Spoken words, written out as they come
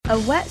A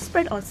wet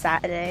sprint on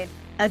Saturday,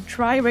 a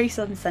dry race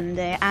on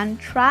Sunday, and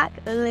track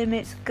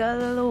limits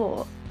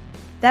galore.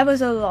 There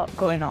was a lot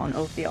going on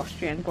over the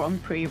Austrian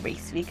Grand Prix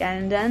race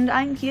weekend, and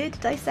I'm here to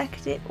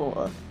dissect it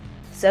all.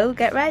 So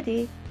get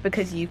ready,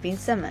 because you've been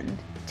summoned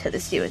to the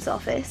steward's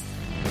office.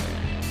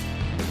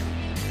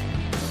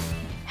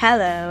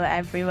 Hello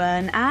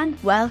everyone, and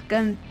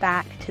welcome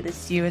back to the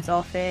steward's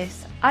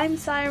office. I'm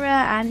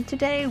Syra, and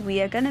today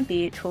we are going to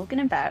be talking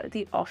about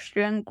the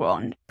Austrian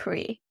Grand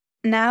Prix.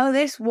 Now,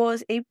 this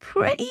was a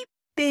pretty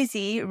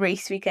busy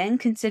race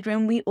weekend,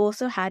 considering we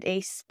also had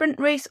a sprint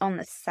race on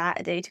the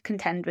Saturday to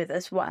contend with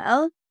as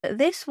well.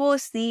 This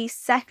was the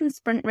second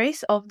sprint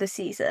race of the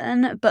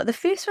season, but the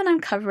first one I'm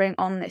covering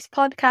on this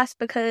podcast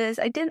because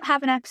I didn't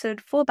have an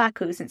episode for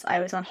Baku since I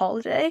was on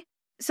holiday.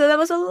 So there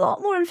was a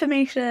lot more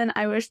information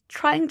I was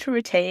trying to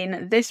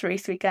retain this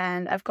race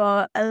weekend. I've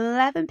got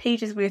 11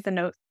 pages worth of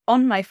notes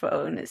on my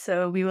phone,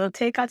 so we will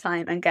take our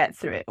time and get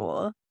through it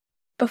all.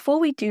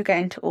 Before we do get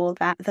into all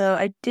that, though,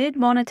 I did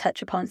want to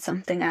touch upon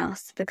something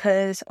else,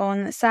 because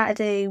on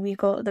Saturday we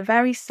got the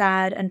very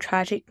sad and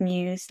tragic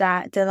news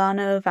that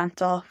Delano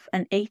Vanthof,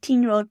 an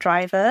 18-year-old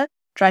driver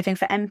driving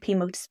for MP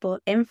Motorsport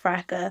in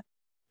Fraga,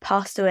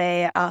 passed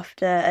away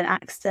after an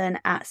accident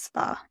at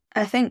Spa.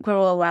 I think we're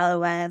all well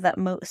aware that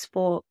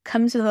motorsport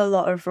comes with a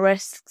lot of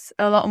risks,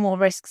 a lot more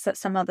risks that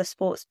some other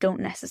sports don't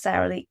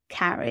necessarily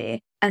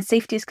carry, and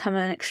safety has come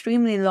an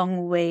extremely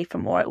long way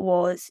from what it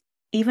was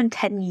even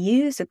 10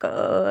 years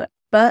ago.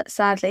 But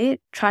sadly,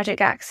 tragic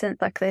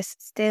accidents like this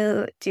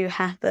still do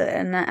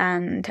happen,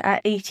 and at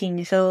 18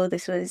 years old,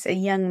 this was a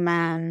young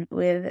man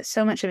with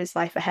so much of his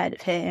life ahead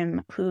of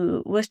him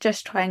who was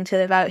just trying to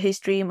live out his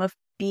dream of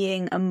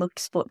being a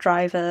motorsport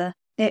driver.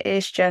 It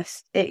is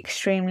just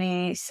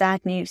extremely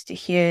sad news to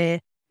hear.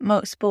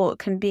 Motorsport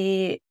can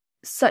be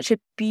such a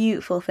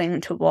beautiful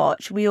thing to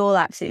watch. We all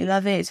absolutely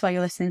love it. It's why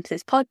you're listening to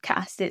this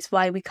podcast. It's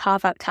why we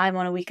carve out time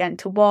on a weekend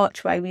to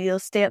watch, why we'll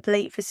stay up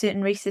late for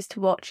certain races to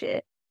watch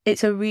it.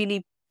 It's a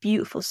really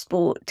beautiful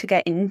sport to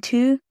get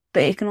into,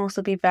 but it can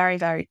also be very,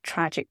 very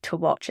tragic to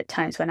watch at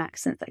times when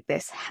accidents like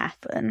this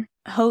happen.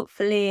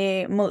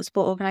 Hopefully,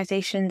 motorsport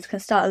organisations can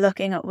start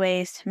looking at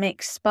ways to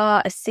make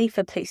Spa a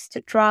safer place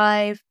to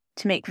drive,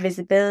 to make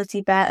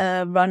visibility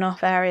better,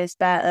 runoff areas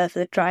better for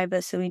the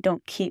drivers so we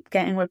don't keep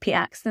getting repeat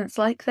accidents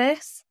like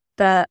this.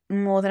 But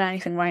more than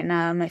anything right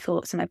now, my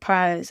thoughts and my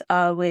prayers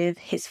are with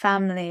his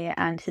family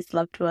and his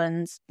loved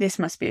ones. This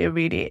must be a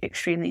really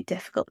extremely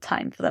difficult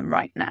time for them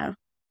right now.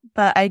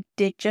 But I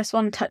did just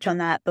want to touch on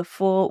that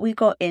before we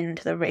got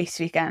into the race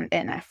weekend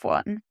in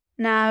F1.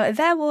 Now,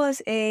 there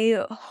was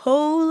a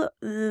whole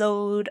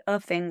load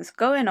of things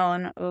going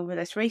on over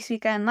this race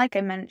weekend. Like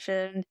I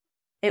mentioned,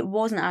 it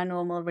wasn't our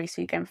normal race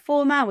weekend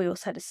format. We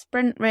also had a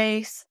sprint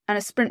race, and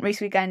a sprint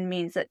race weekend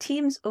means that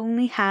teams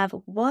only have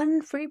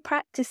one free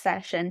practice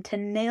session to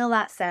nail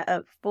that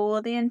setup for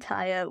the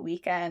entire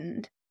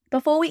weekend.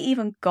 Before we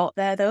even got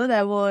there, though,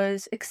 there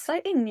was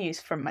exciting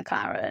news from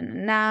McLaren.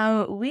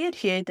 Now, we had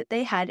heard that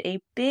they had a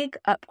big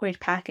upgrade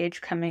package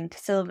coming to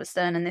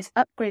Silverstone, and this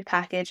upgrade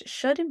package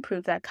should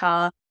improve their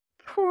car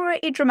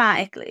pretty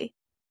dramatically.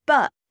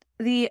 But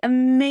the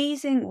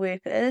amazing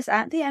workers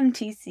at the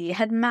MTC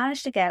had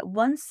managed to get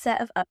one set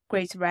of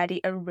upgrades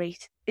ready a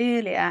race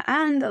earlier,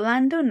 and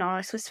Lando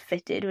Norris was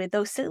fitted with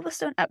those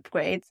Silverstone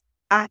upgrades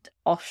at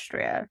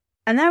Austria.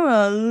 And there were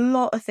a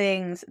lot of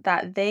things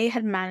that they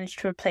had managed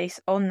to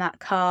replace on that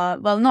car.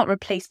 Well, not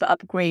replace, but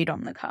upgrade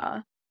on the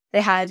car.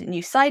 They had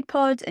new side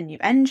pods, a new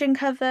engine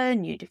cover,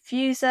 new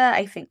diffuser.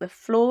 I think the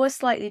floor was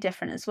slightly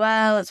different as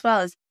well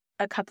as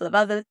a couple of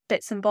other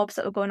bits and bobs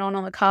that were going on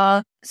the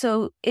car.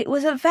 So it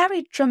was a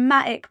very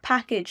dramatic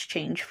package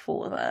change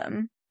for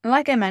them.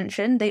 Like I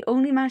mentioned, they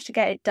only managed to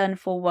get it done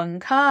for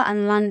one car,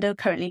 and Lando,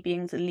 currently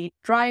being the lead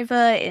driver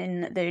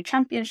in the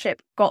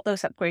championship, got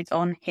those upgrades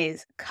on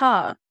his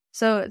car.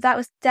 So that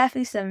was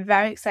definitely some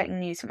very exciting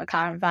news for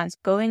McLaren fans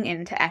going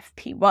into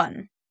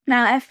FP1.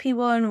 Now,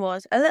 FP1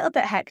 was a little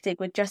bit hectic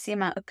with just the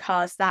amount of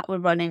cars that were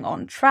running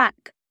on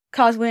track.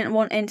 Cars weren't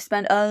wanting to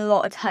spend a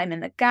lot of time in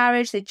the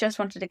garage. They just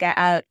wanted to get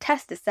out,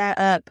 test the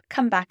setup,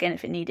 come back in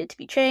if it needed to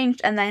be changed,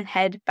 and then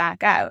head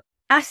back out.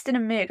 Aston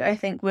and Merc, I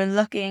think, were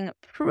looking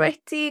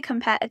pretty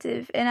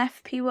competitive in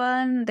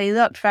FP1. They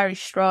looked very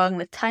strong.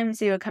 The times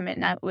they were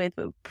coming out with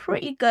were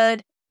pretty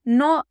good.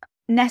 Not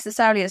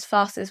necessarily as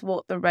fast as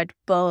what the Red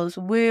Bulls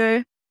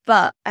were,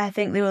 but I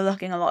think they were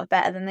looking a lot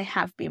better than they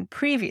have been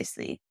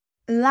previously.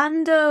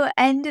 Lando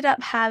ended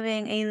up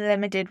having a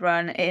limited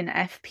run in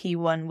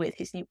FP1 with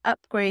his new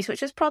upgrades,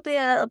 which was probably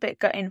a little bit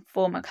gutting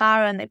for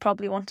McLaren. They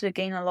probably wanted to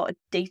gain a lot of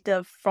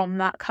data from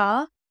that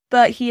car.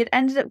 But he had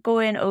ended up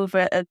going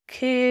over a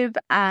curb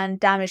and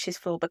damaged his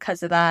floor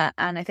because of that.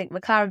 And I think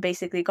McLaren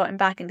basically got him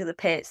back into the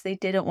pits. They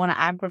didn't want to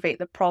aggravate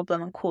the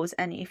problem and cause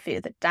any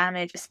further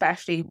damage,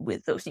 especially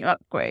with those new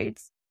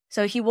upgrades.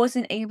 So he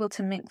wasn't able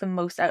to make the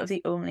most out of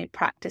the only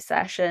practice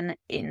session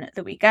in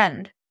the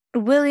weekend.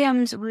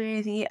 Williams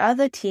were the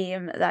other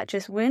team that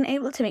just weren't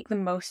able to make the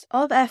most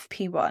of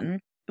FP1.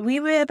 we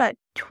were about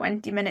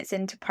 20 minutes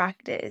into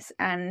practice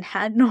and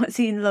had not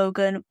seen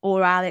Logan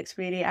or Alex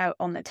really out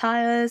on the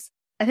tyres.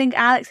 I think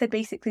Alex had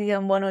basically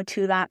done 1 or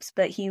 2 laps,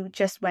 but he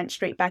just went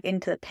straight back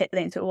into the pit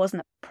lane, so it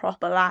wasn't a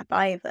proper lap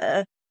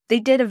either. They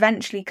did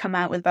eventually come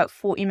out with about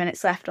 40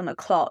 minutes left on the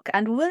clock,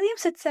 and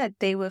Williams had said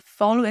they were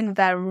following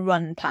their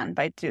run plan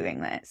by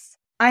doing this.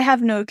 I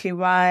have no clue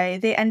why.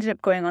 They ended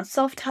up going on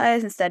soft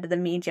tyres instead of the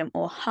medium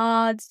or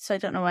hards, so I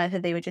don't know whether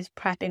they were just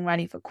prepping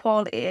ready for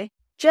quality.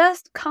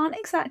 Just can't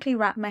exactly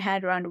wrap my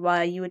head around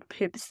why you would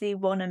purposely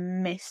want to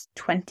miss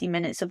 20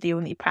 minutes of the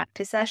only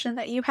practice session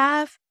that you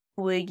have.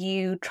 Were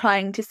you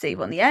trying to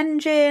save on the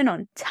engine,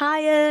 on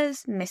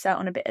tyres, miss out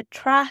on a bit of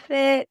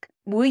traffic?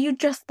 Were you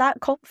just that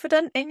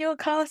confident in your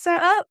car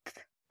setup?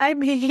 I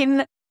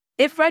mean,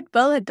 if Red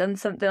Bull had done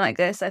something like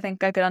this, I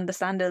think I could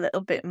understand a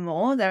little bit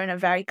more. They're in a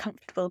very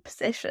comfortable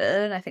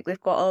position. I think they've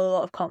got a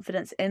lot of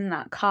confidence in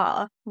that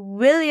car.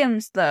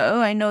 Williams,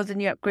 though, I know the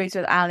new upgrades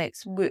with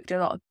Alex worked a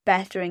lot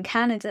better in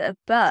Canada,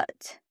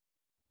 but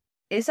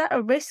is that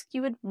a risk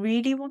you would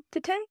really want to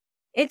take?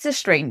 It's a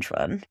strange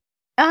one.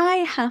 I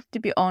have to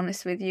be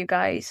honest with you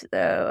guys,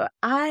 though.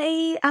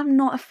 I am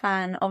not a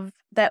fan of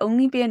there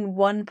only being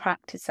one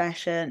practice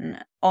session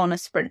on a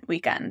sprint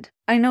weekend.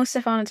 I know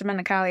Stefano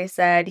Domenicali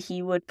said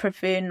he would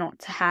prefer not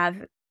to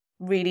have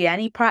really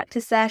any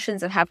practice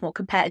sessions and have more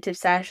competitive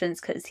sessions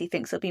because he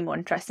thinks it'll be more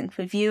interesting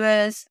for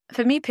viewers.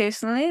 For me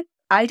personally,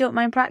 I don't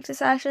mind practice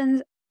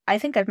sessions. I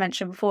think I've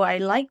mentioned before, I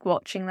like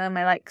watching them.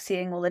 I like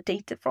seeing all the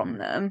data from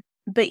them.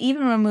 But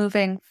even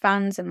removing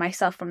fans and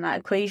myself from that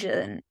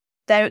equation,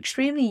 they're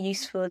extremely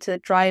useful to the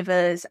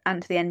drivers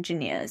and to the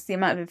engineers. The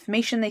amount of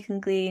information they can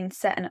glean,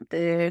 setting up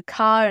the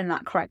car in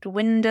that correct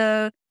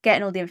window,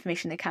 getting all the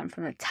information they can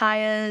from the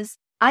tyres,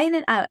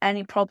 ironing out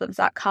any problems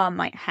that car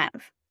might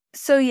have.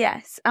 So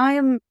yes, I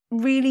am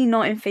really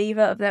not in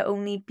favour of there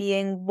only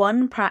being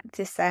one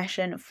practice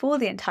session for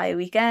the entire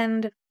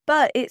weekend,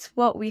 but it's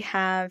what we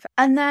have.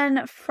 And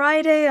then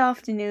Friday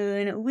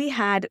afternoon, we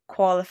had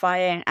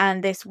qualifying,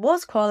 and this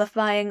was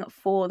qualifying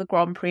for the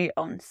Grand Prix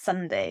on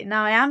Sunday.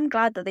 Now, I am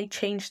glad that they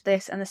changed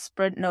this and the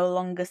sprint no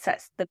longer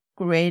sets the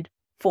grid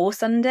for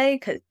Sunday,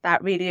 because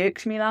that really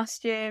irked me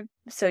last year.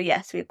 So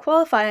yes, we're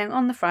qualifying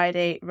on the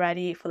Friday,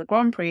 ready for the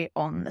Grand Prix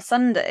on the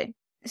Sunday.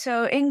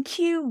 So in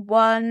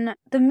Q1,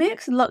 the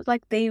Mercs looked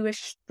like they were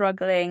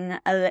struggling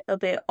a little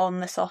bit on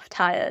the soft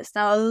tyres.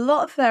 Now, a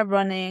lot of their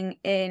running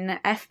in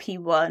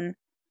FP1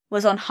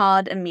 was on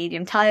hard and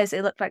medium tyres.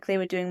 It looked like they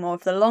were doing more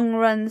of the long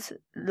runs,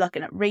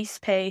 looking at race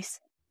pace.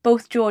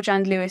 Both George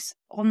and Lewis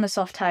on the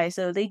soft tyres,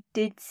 though, they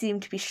did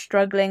seem to be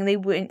struggling. They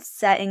weren't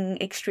setting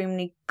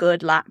extremely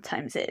good lap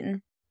times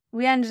in.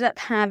 We ended up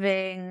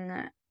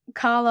having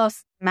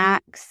Carlos,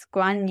 Max,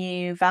 Guan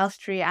Yu,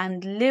 Valtteri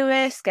and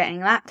Lewis getting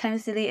lap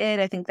times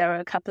deleted. I think there were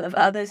a couple of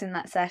others in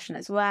that session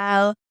as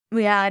well.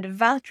 We had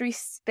Valtteri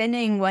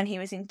spinning when he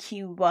was in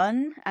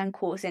Q1 and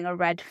causing a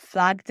red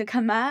flag to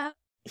come out.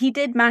 He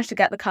did manage to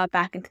get the car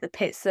back into the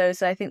pits though,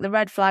 so I think the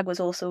red flag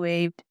was also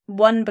waved.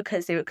 One,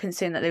 because they were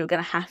concerned that they were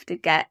going to have to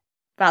get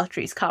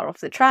Valtteri's car off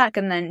the track,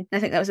 and then I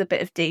think there was a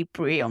bit of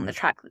debris on the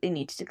track that they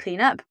needed to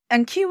clean up.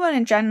 And Q1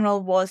 in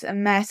general was a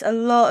mess, a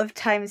lot of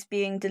times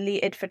being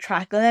deleted for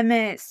track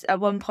limits.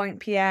 At one point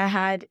Pierre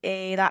had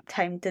a lap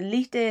time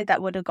deleted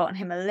that would have gotten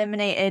him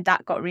eliminated,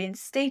 that got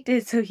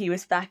reinstated so he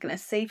was back in a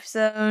safe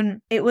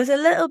zone. It was a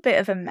little bit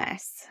of a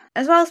mess.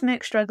 As well as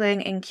Merck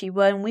struggling in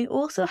Q1, we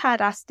also had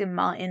Aston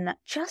Martin that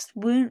just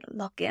weren't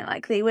looking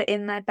like they were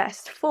in their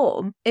best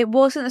form. It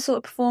wasn't the sort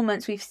of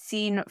performance we've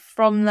seen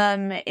from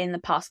them in the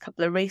past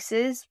couple of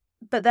races.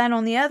 But then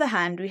on the other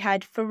hand, we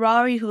had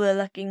Ferrari who were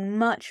looking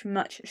much,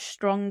 much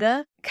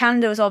stronger.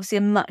 Canada was obviously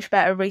a much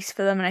better race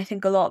for them, and I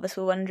think a lot of us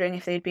were wondering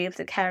if they'd be able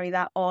to carry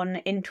that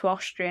on into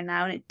Austria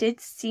now, and it did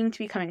seem to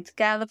be coming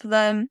together for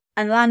them.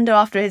 And Lando,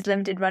 after his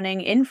limited running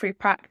in free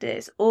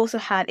practice, also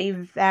had a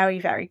very,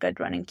 very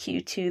good run in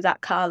Q2. That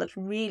car looked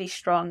really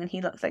strong, and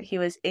he looked like he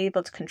was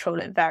able to control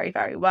it very,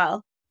 very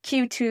well.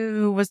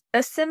 Q2 was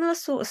a similar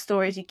sort of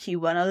story to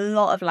Q1, a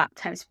lot of lap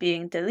times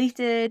being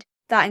deleted.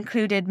 That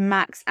included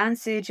Max and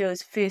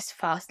Sergio's first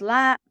fast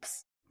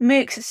laps.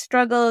 Merck's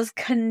struggles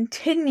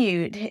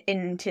continued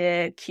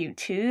into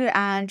Q2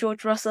 and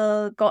George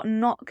Russell got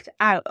knocked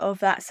out of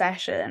that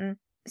session.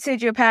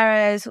 Sergio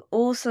Perez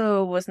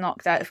also was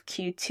knocked out of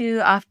Q2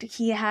 after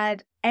he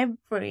had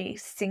every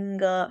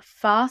single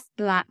fast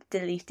lap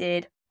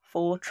deleted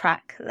for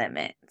track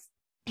limits.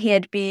 He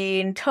had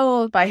been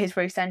told by his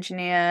race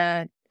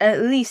engineer at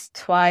least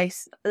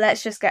twice,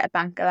 let's just get a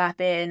banker lap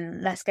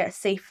in, let's get a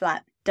safe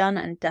lap done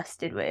and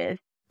dusted with.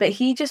 But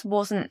he just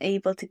wasn't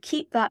able to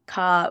keep that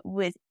car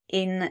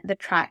within the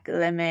track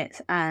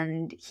limits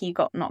and he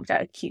got knocked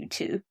out of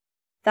Q2.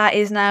 That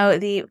is now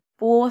the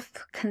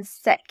 4th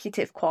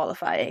consecutive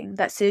qualifying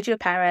that Sergio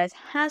Perez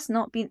has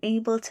not been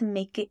able to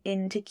make it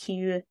into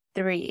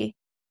Q3.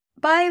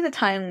 By the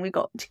time we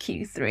got to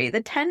Q3,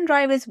 the 10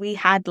 drivers we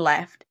had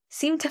left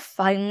seemed to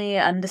finally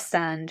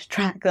understand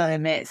track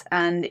limits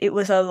and it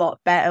was a lot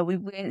better. We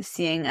weren't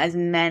seeing as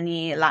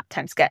many lap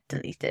times get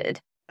deleted.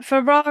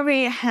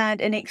 Ferrari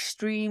had an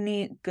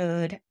extremely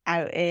good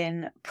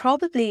outing,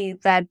 probably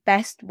their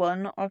best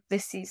one of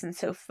this season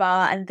so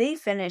far, and they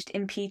finished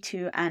in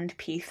P2 and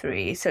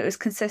P3, so it was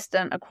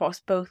consistent across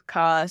both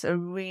cars, a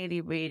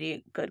really,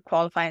 really good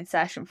qualifying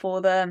session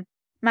for them.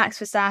 Max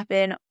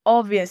Verstappen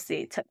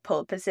obviously took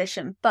pole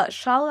position, but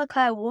Charles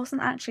Leclerc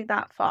wasn't actually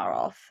that far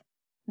off.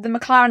 The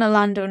McLaren and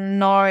Lando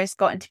Norris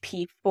got into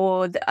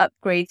P4. The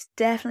upgrades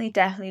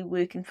definitely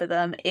working for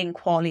them in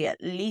quali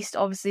at least.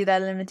 Obviously, their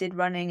limited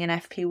running in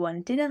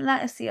FP1 didn't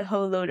let us see a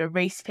whole load of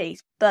race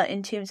pace, but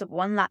in terms of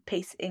one lap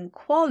pace in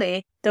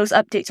quali, those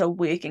updates are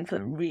working for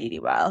them really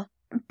well.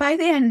 By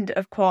the end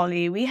of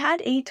quali, we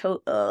had a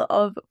total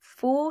of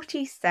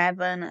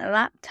 47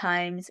 lap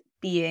times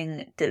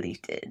being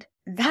deleted.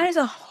 That is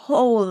a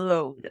whole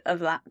load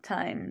of lap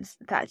times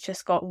that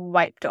just got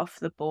wiped off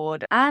the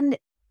board, and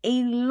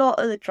a lot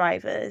of the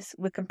drivers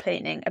were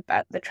complaining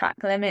about the track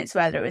limits,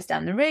 whether it was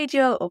down the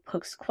radio or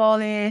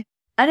post-quali.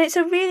 And it's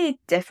a really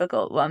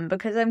difficult one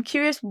because I'm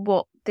curious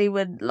what they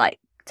would like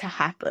to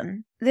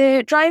happen.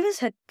 The drivers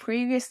had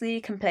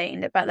previously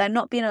complained about there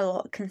not being a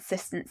lot of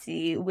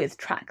consistency with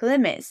track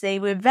limits. They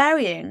were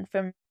varying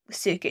from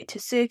circuit to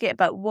circuit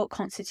about what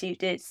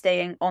constituted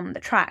staying on the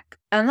track.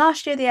 And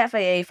last year, the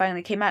FIA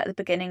finally came out at the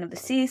beginning of the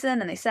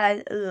season and they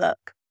said,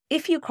 look,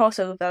 if you cross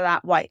over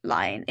that white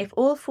line, if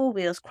all four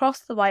wheels cross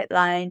the white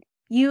line,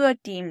 you are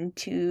deemed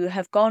to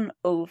have gone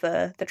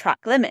over the track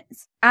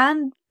limits.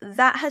 And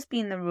that has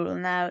been the rule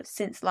now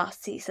since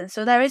last season.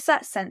 So there is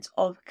that sense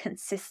of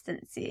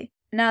consistency.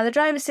 Now, the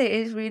drivers say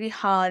it is really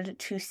hard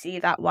to see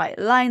that white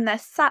line. They're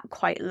sat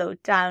quite low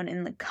down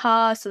in the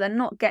car, so they're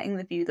not getting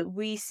the view that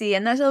we see,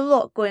 and there's a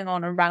lot going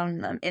on around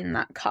them in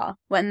that car.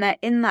 When they're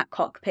in that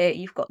cockpit,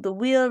 you've got the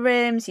wheel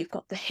rims, you've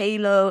got the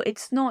halo.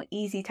 It's not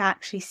easy to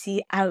actually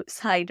see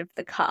outside of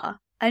the car.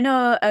 I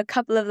know a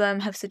couple of them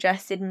have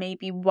suggested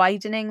maybe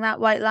widening that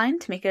white line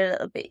to make it a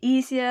little bit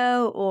easier,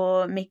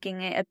 or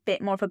making it a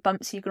bit more of a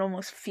bump so you can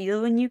almost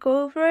feel when you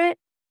go over it.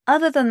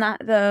 Other than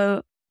that,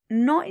 though,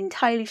 not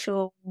entirely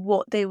sure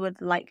what they would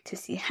like to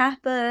see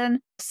happen.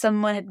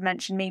 Someone had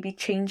mentioned maybe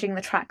changing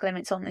the track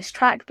limits on this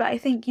track, but I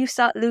think you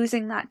start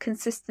losing that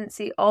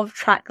consistency of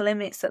track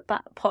limits at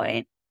that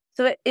point.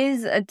 So it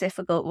is a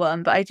difficult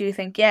one, but I do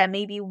think,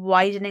 maybe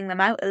widening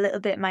them out a little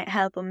bit might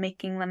help, or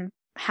making them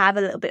have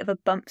a little bit of a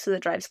bump so the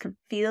drivers can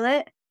feel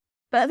it.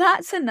 But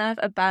that's enough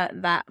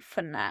about that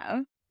for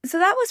now. So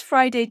that was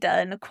Friday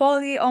done,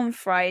 quali on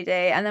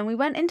Friday, and then we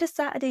went into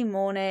Saturday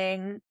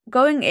morning,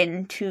 going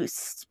into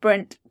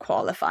sprint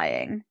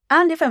qualifying.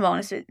 And if I'm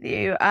honest with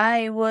you,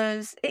 I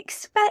was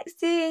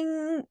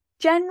expecting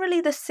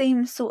generally the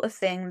same sort of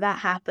thing that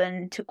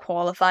happened to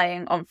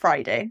qualifying on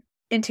Friday.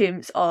 In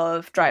terms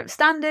of driver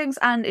standings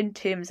and in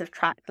terms of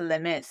track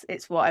limits,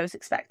 it's what I was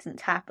expecting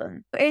to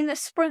happen. In the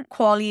sprint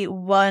quali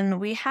 1,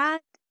 we had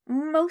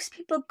most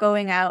people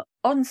going out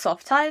on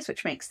soft tyres,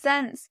 which makes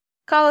sense.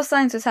 Carlos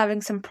Sainz was having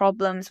some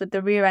problems with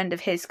the rear end of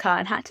his car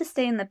and had to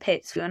stay in the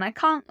pits, and I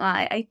can't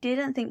lie, I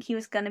didn't think he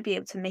was going to be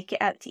able to make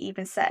it out to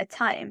even set a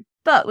time.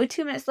 But with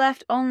 2 minutes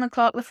left on the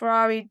clock, the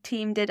Ferrari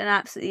team did an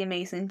absolutely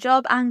amazing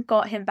job and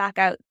got him back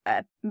out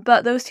there.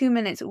 But those 2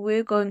 minutes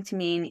were going to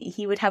mean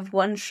he would have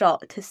one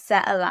shot to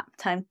set a lap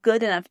time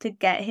good enough to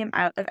get him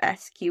out of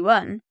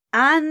SQ1.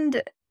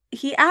 And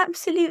he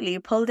absolutely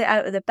pulled it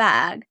out of the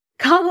bag.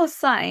 Carlos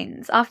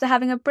Sainz, after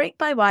having a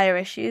brake-by-wire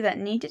issue that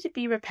needed to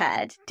be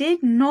repaired,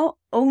 did not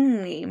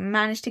only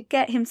manage to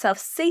get himself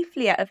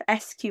safely out of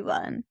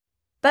SQ1,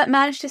 but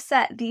managed to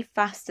set the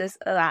fastest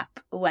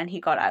lap when he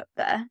got out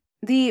there.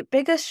 The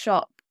biggest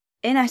shock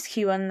in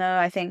SQ1, though,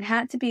 I think,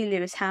 had to be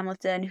Lewis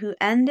Hamilton, who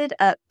ended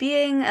up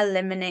being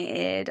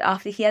eliminated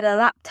after he had a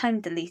lap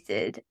time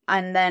deleted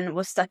and then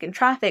was stuck in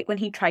traffic when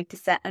he tried to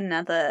set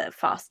another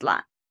fast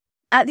lap.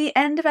 At the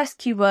end of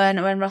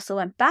SQ1, when Russell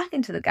went back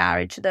into the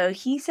garage, though,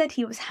 he said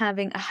he was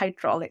having a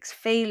hydraulics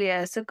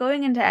failure. So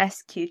going into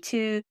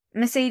SQ2,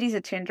 Mercedes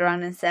had turned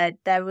around and said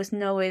there was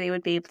no way they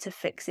would be able to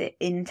fix it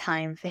in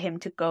time for him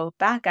to go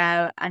back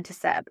out and to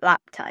set up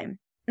lap time.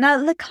 Now,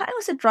 Leclerc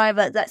was a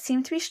driver that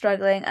seemed to be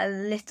struggling a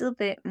little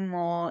bit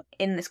more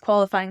in this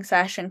qualifying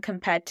session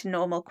compared to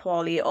normal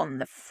quali on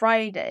the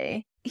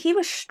Friday. He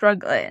was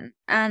struggling,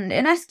 and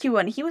in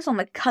SQ1 he was on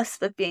the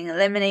cusp of being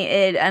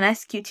eliminated, and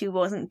SQ2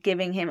 wasn't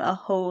giving him a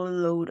whole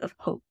load of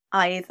hope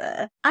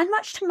either. And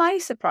much to my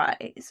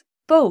surprise,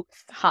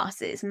 both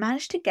Haas's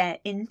managed to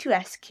get into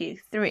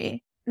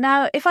SQ3.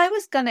 Now, if I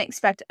was going to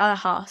expect a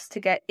Haas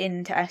to get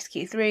into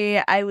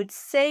SQ3, I would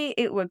say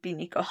it would be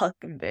Nico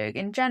Hülkenberg.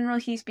 In general,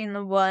 he's been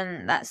the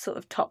one that sort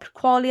of topped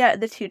quali out of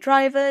the two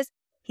drivers.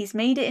 He's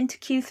made it into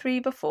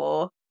Q3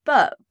 before,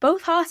 but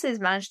both Haas's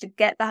managed to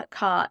get that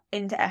car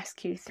into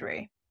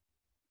SQ3.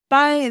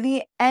 By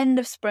the end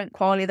of sprint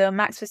quali, though,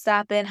 Max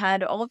Verstappen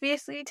had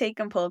obviously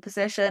taken pole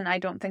position. I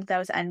don't think there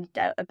was any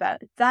doubt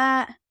about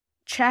that.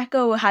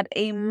 Checo had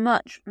a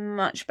much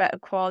better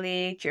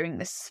quali during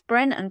the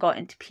sprint and got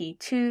into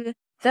P2.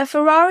 The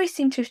Ferrari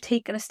seemed to have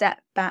taken a step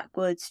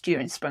backwards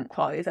during sprint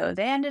quali, though.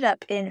 They ended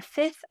up in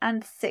 5th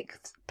and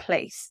 6th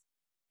place.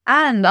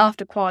 And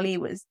after quali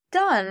was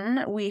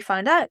done, we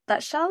found out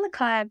that Charles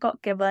Leclerc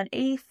got given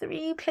a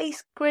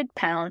 3-place grid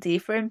penalty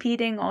for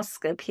impeding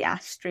Oscar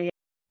Piastri.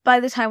 By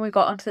the time we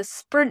got onto the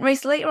sprint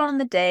race later on in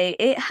the day,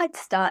 it had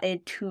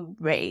started to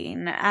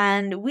rain,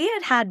 and we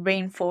had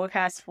rain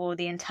forecasts for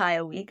the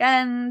entire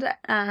weekend,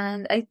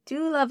 and I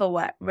do love a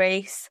wet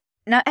race.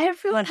 Now,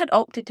 everyone had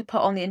opted to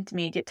put on the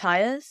intermediate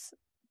tyres,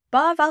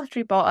 bar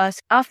Valtteri Bottas.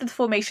 After the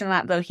formation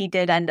lap, though, he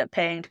did end up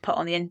paying to put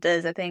on the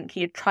inters. I think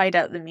he had tried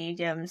out the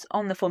mediums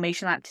on the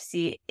formation lap to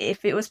see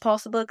if it was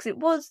possible, because it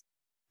was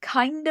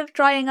kind of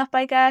drying up,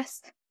 I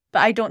guess.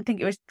 But I don't think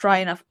it was dry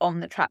enough on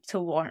the track to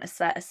warrant a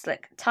set of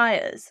slick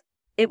tyres.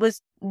 It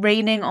was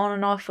raining on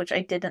and off, which I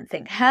didn't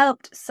think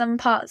helped. Some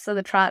parts of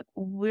the track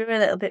were a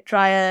little bit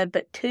drier,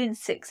 but turn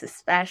 6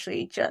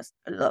 especially just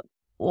looked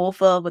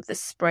awful with the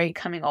spray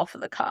coming off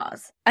of the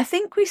cars. I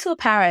think we saw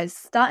Perez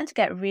starting to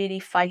get really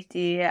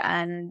fighty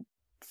and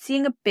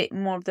seeing a bit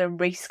more of the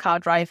race car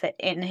driver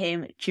in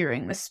him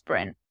during the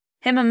sprint.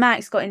 Him and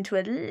Max got into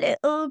a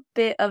little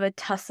bit of a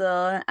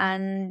tussle,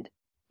 and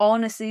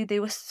honestly, they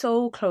were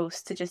so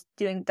close to just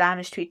doing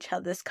damage to each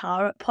other's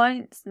car at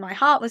points. My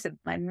heart was in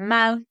my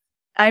mouth.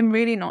 I'm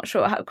really not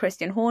sure how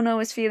Christian Horner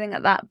was feeling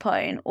at that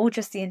point, or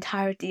just the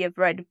entirety of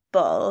Red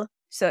Bull.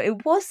 So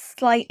it was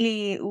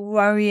slightly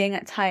worrying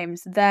at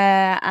times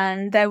there,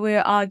 and there were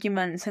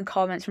arguments and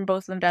comments from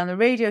both of them down the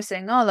radio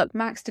saying, oh look,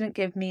 Max didn't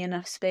give me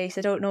enough space,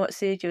 I don't know what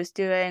Sergio's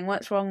doing,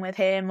 what's wrong with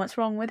him,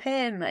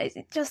 It's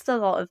just a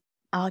lot of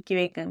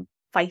arguing and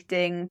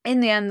fighting. In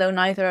the end though,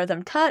 neither of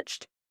them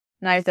touched,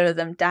 neither of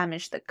them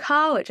damaged the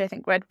car, which I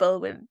think Red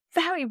Bull were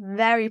very,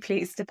 very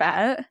pleased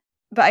about.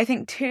 But I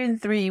think turn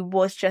 3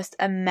 was just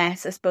a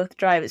mess as both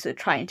drivers were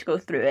trying to go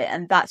through it,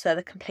 and that's where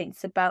the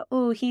complaints about,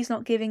 oh, he's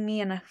not giving me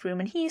enough room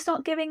and he's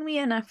not giving me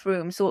enough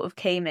room sort of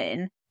came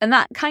in. And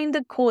that kind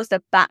of caused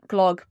a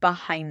backlog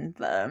behind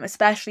them,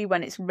 especially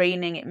when it's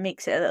raining. It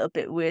makes it a little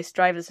bit worse.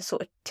 Drivers are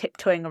sort of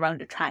tiptoeing around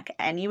the track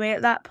anyway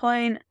at that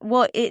point.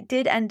 What it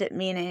did end up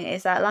meaning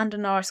is that Lando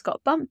Norris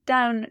got bumped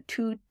down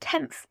to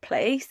 10th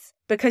place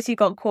because he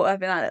got caught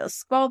up in that little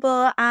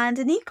squabble,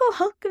 and Nico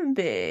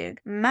Hülkenberg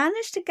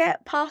managed to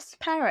get past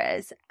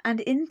Perez and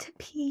into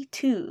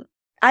P2.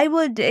 I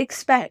would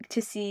expect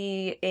to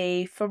see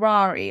a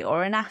Ferrari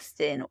or an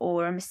Aston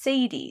or a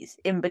Mercedes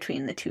in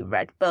between the two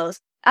Red Bulls.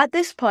 At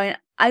this point,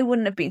 I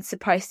wouldn't have been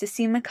surprised to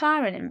see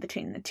McLaren in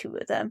between the two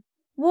of them.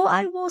 What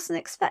I wasn't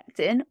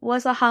expecting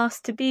was a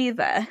Haas to be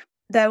there.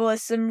 There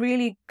was some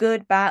really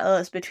good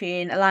battles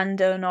between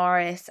Lando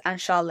Norris and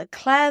Charles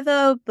Leclerc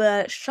though,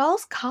 but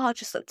Charles' car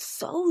just looked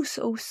so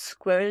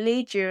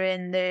squirrely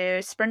during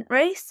the sprint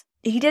race.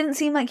 He didn't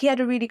seem like he had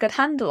a really good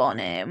handle on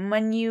it.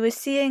 When you were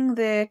seeing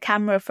the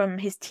camera from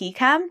his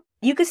T-cam,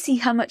 you could see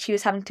how much he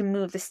was having to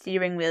move the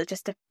steering wheel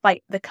just to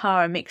fight the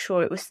car and make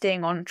sure it was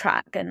staying on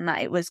track and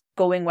that it was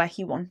going where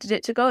he wanted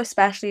it to go,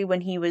 especially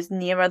when he was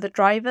near other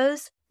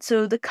drivers.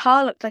 So the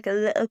car looked like a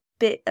little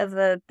bit of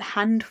a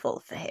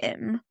handful for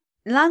him.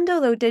 Lando,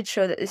 though, did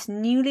show that this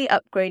newly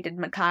upgraded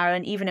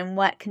McLaren, even in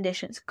wet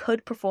conditions,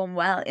 could perform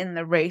well in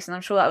the race, and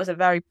I'm sure that was a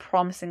very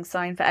promising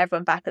sign for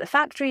everyone back at the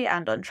factory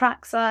and on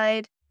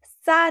trackside.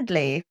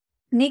 Sadly,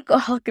 Nico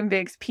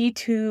Hülkenberg's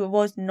P2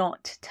 was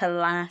not to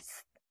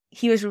last.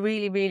 He was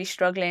really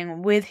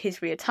struggling with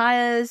his rear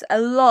tyres. A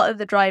lot of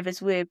the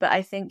drivers were, but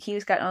I think he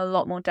was getting a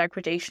lot more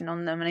degradation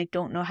on them, and I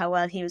don't know how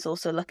well he was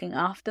also looking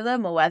after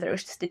them, or whether it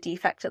was just a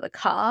defect of the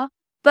car.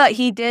 But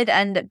he did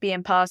end up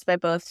being passed by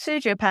both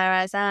Sergio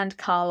Perez and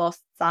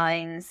Carlos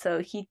Sainz, so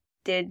he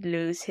did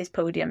lose his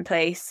podium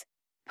place.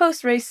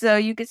 Post-race, though,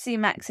 you could see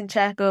Max and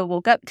Checo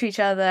walk up to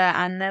each other,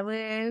 and there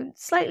were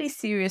slightly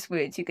serious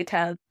words you could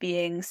tell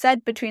being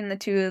said between the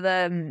two of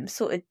them,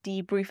 sort of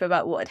debrief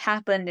about what had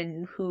happened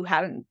and who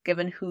hadn't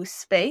given who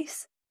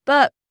space.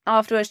 But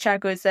afterwards,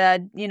 Checo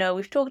said,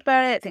 we've talked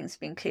about it, things have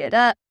been cleared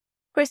up.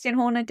 Christian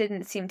Horner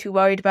didn't seem too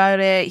worried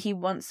about it. He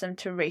wants them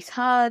to race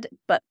hard,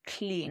 but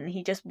clean.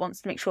 He just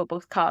wants to make sure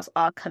both cars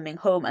are coming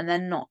home and they're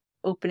not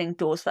opening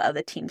doors for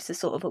other teams to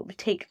sort of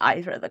overtake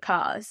either of the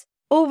cars.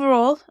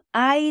 Overall,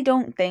 I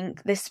don't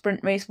think this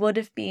sprint race would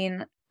have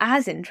been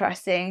as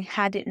interesting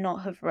had it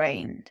not have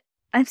rained.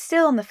 I'm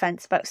still on the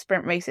fence about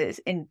sprint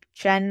races in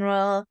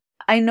general.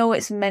 I know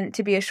it's meant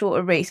to be a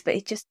shorter race, but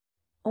it just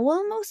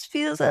almost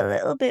feels a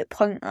little bit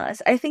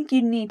pointless. I think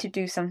you need to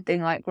do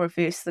something like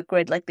reverse the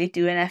grid like they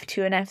do in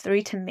F2 and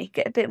F3 to make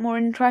it a bit more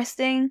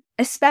interesting,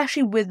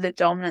 especially with the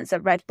dominance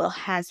that Red Bull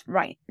has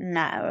right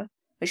now,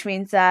 which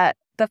means that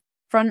the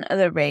front of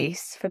the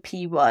race for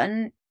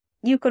P1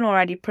 you can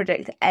already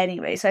predict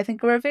anyway, so I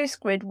think a reverse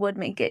grid would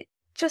make it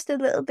just a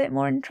little bit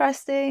more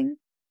interesting.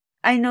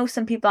 I know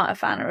some people aren't a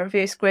fan of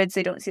reverse grids,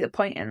 they don't see the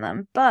point in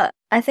them, but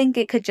I think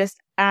it could just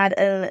add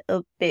a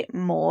little bit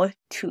more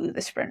to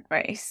the sprint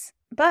race.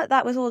 But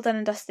that was all done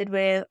and dusted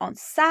with on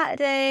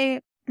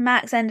Saturday.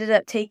 Max ended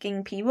up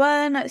taking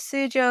P1,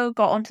 Sergio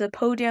got onto the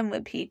podium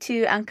with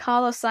P2, and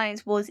Carlos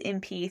Sainz was in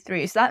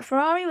P3. So that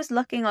Ferrari was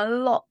looking a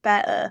lot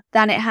better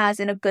than it has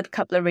in a good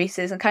couple of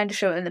races and kind of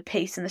showing the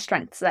pace and the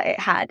strengths that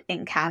it had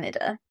in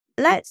Canada.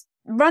 Let's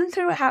run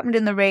through what happened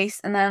in the race,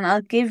 and then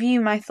I'll give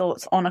you my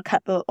thoughts on a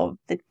couple of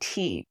the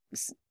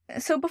teams.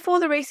 So before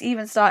the race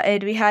even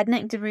started, we had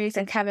Nick de Vries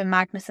and Kevin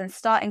Magnussen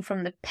starting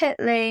from the pit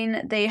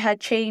lane. They had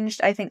changed,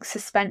 I think,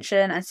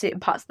 suspension and certain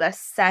parts of their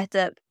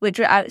setup, which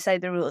were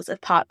outside the rules of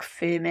Parc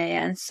Ferme,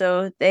 and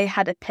so they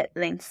had a pit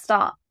lane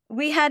start.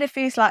 We had a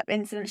first lap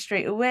incident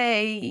straight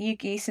away.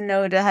 Yuki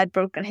Tsunoda had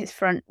broken his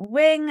front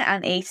wing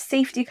and a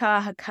safety car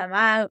had come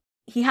out.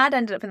 He had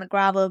ended up in the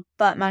gravel,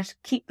 but managed to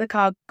keep the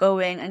car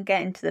going and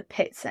get into the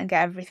pits and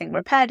get everything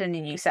repaired and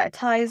a new set of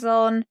tyres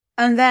on.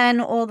 And then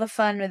all the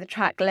fun with the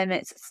track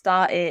limits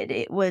started.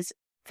 It was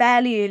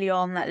fairly early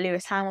on that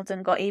Lewis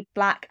Hamilton got a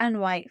black and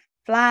white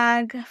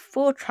flag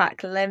for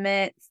track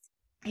limits.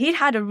 He'd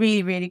had a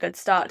really, really good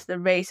start to the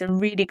race, a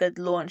really good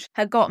launch,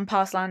 had gotten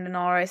past Lando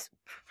Norris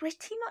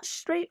pretty much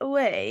straight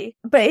away,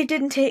 but it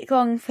didn't take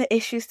long for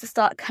issues to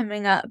start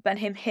coming up and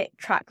him hit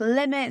track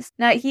limits.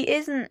 Now, he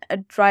isn't a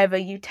driver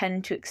you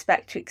tend to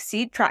expect to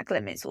exceed track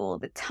limits all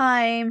the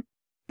time,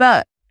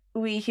 but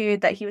we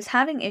heard that he was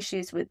having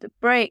issues with the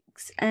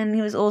brakes, and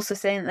he was also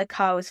saying that the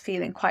car was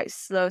feeling quite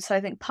slow. So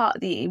I think part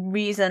of the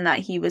reason that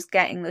he was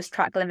getting those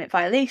track limit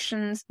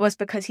violations was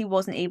because he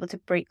wasn't able to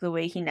brake the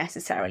way he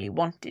necessarily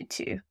wanted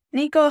to.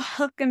 Nico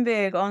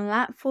Hülkenberg on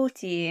lap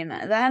 14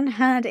 then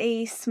had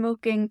a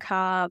smoking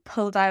car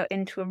pulled out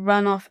into a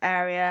runoff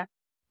area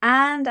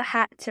and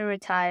had to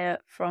retire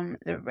from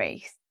the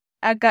race.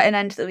 A gutting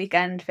end to the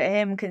weekend for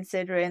him,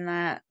 considering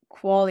that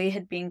quali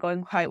had been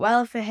going quite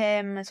well for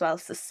him, as well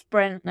as the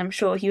sprint. I'm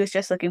sure he was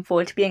just looking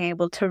forward to being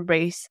able to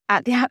race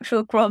at the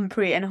actual Grand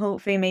Prix and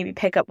hopefully maybe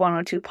pick up 1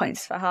 or 2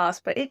 points for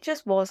Haas, but it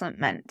just wasn't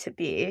meant to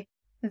be.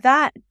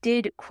 That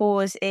did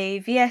cause a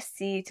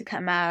VSC to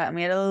come out, and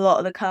we had a lot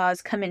of the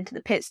cars come into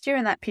the pits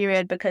during that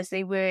period because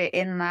they were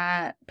in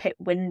that pit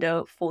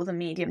window for the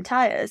medium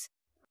tyres.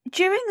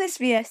 During this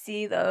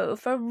VSC, though,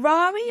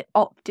 Ferrari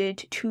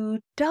opted to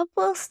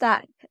double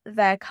stack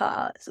their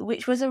cars,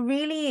 which was a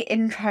really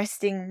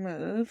interesting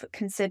move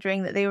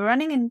considering that they were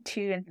running in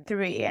 2 and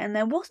 3 and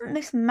there wasn't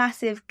this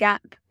massive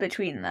gap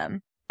between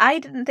them. I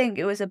didn't think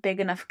it was a big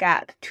enough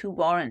gap to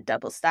warrant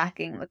double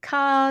stacking the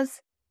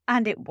cars,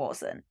 and it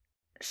wasn't.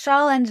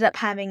 Charles ended up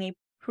having a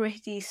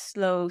pretty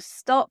slow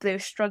stop. They were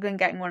struggling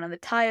getting one of the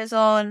tyres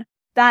on.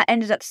 That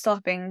ended up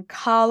stopping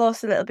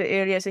Carlos a little bit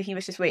earlier, so he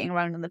was just waiting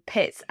around in the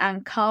pits,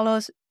 and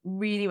Carlos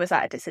really was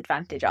at a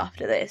disadvantage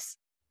after this.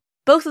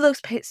 Both of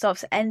those pit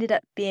stops ended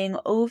up being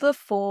over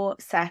 4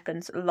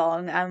 seconds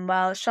long, and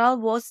while Charles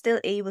was still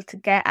able to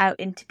get out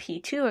into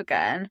P2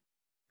 again,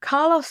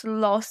 Carlos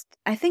lost,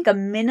 I think, a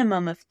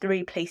minimum of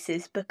 3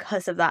 places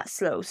because of that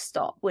slow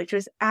stop, which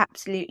was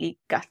absolutely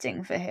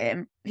gutting for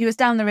him. He was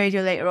down the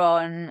radio later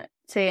on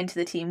saying to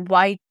the team,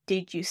 "Why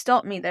did you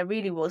stop me? There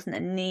really wasn't a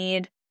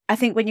need." I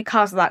think when your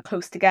cars are that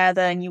close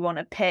together and you want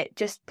to pit,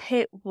 just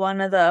pit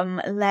one of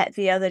them, let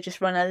the other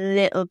just run a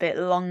little bit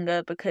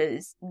longer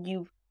because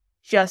you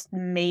just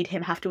made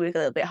him have to work a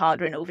little bit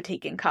harder in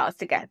overtaking cars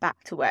to get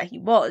back to where he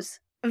was.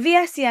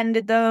 VSC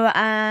ended though,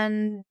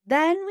 and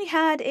then we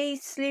had a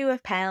slew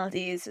of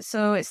penalties.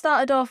 So it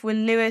started off with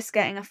Lewis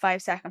getting a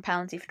 5-second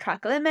penalty for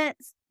track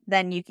limits.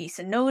 Then Yuki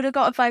Tsunoda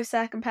got a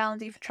 5-second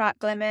penalty for track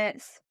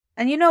limits.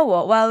 And you know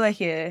what, while we're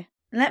here,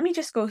 let me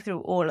just go through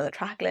all of the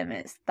track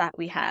limits that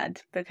we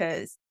had,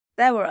 because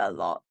there were a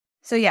lot.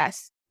 So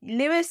yes,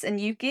 Lewis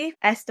and Yuki,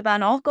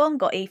 Esteban Ocon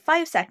got a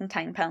 5-second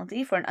time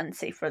penalty for an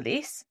unsafe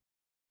release.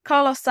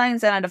 Carlos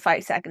Sainz then had a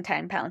 5-second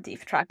time penalty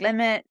for track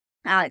limit.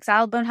 Alex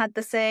Albon had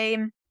the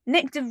same.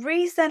 Nick de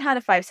Vries then had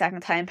a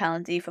 5-second time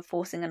penalty for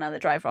forcing another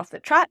driver off the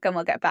track, and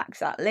we'll get back to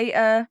that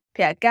later.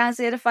 Pierre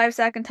Gasly had a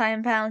 5-second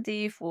time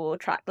penalty for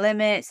track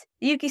limits.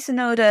 Yuki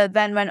Tsunoda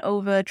then went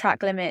over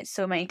track limits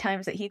so many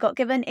times that he got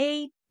given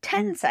a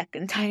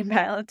 10-second time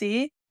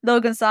penalty.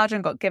 Logan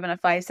Sargent got given a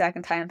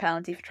 5-second time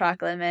penalty for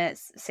track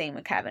limits. Same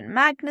with Kevin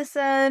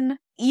Magnussen.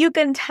 You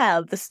can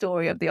tell the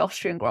story of the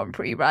Austrian Grand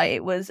Prix, right?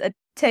 It was a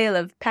tale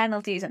of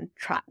penalties and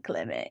track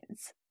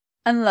limits.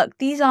 And look,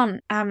 these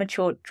aren't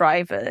amateur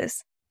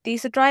drivers.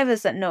 These are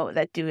drivers that know what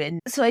they're doing.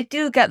 So I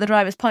do get the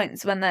drivers'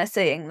 points when they're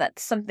saying that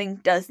something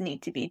does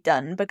need to be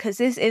done, because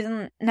this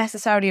isn't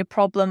necessarily a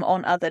problem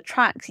on other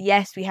tracks.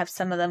 Yes, we have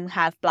some of them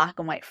have black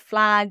and white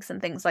flags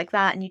and things like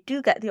that, and you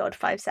do get the odd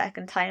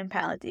 5-second time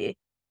penalty.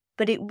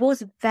 But it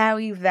was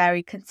very,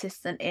 very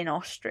consistent in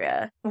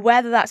Austria.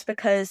 Whether that's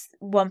because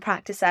one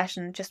practice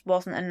session just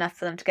wasn't enough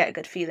for them to get a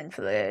good feeling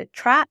for the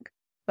track,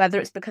 whether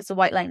it's because the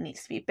white line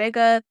needs to be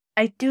bigger,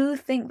 I do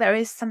think there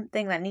is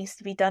something that needs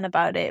to be done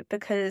about it,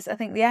 because I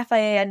think the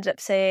FIA ended up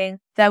saying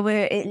there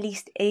were at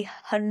least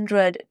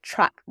 100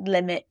 track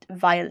limit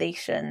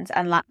violations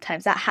and lap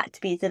times that had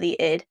to be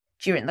deleted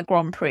during the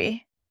Grand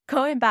Prix.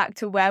 Going back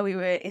to where we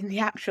were in the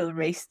actual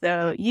race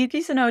though,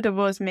 Yuki Tsunoda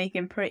was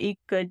making pretty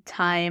good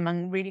time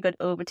and really good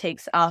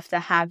overtakes after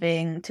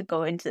having to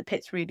go into the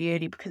pits really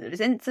early because of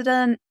his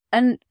incident.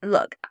 And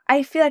look,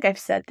 I feel like I've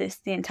said this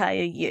the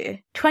entire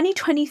year.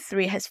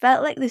 2023 has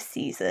felt like this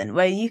season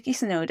where Yuki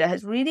Tsunoda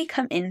has really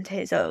come into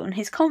his own.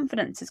 His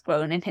confidence has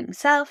grown in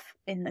himself,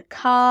 in the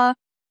car.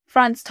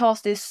 Franz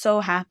Tost is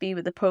so happy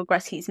with the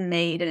progress he's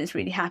made and is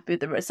really happy with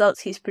the results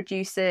he's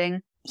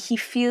producing. He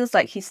feels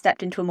like he's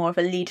stepped into more of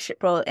a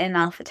leadership role in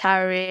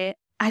AlphaTauri.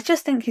 I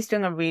just think he's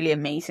doing a really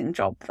amazing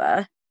job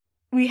there.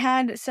 We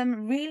had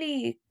some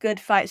really good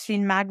fights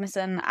between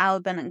Magnussen,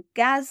 Albon and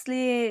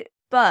Gasly,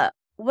 but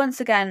once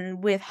again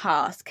with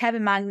Haas,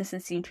 Kevin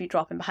Magnussen seemed to be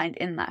dropping behind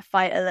in that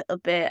fight a little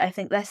bit. I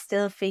think they're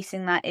still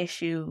facing that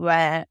issue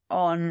where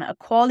on a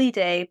quali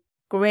day,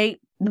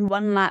 great, the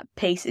one lap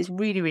pace is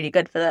really, really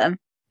good for them.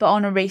 But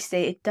on a race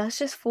day, it does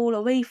just fall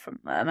away from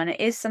them. And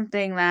it is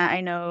something that I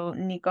know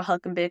Nico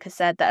Hülkenberg has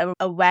said that are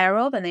aware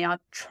of and they are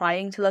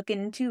trying to look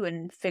into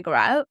and figure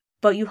out.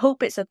 But you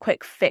hope it's a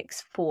quick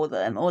fix for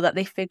them or that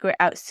they figure it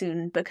out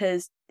soon,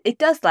 because it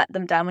does let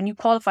them down. When you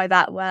qualify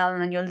that well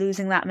and then you're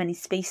losing that many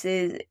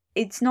spaces,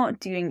 it's not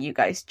doing you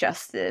guys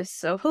justice.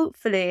 So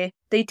hopefully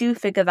they do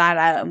figure that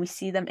out and we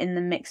see them in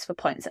the mix for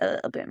points a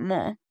little bit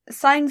more.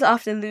 Sainz,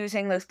 after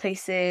losing those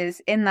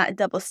places in that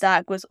double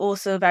stack, was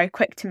also very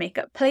quick to make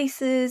up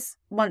places.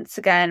 Once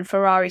again,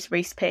 Ferrari's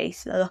race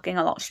pace looking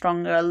a lot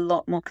stronger, a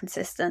lot more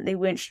consistent. They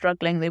weren't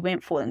struggling, they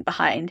weren't falling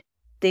behind.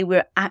 They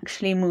were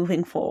actually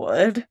moving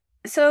forward.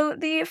 So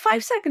the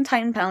 5-second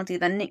time penalty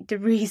that Nick de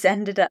Vries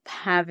ended up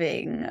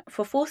having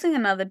for forcing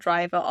another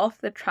driver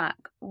off the track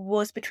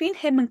was between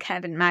him and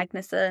Kevin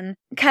Magnussen.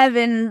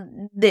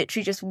 Kevin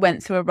literally just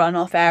went through a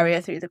runoff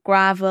area through the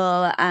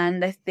gravel,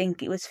 and I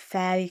think it was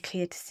fairly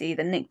clear to see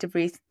that Nick de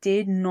Vries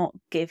did not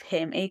give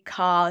him a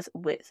car's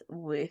width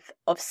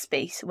of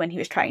space when he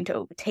was trying to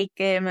overtake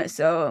him,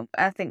 so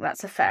I think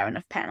that's a fair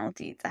enough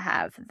penalty to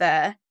have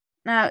there.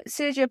 Now,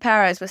 Sergio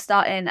Perez was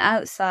starting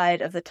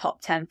outside of the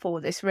top 10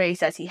 for this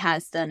race, as he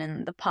has done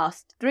in the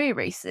past 3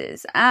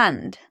 races,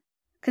 and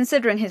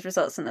considering his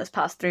results in those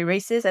past 3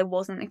 races, I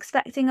wasn't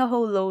expecting a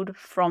whole load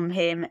from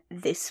him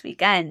this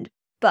weekend,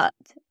 but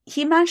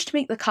he managed to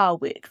make the car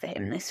work for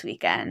him this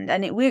weekend,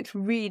 and it worked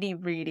really,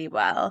 really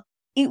well.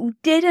 It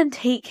didn't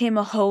take him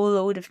a whole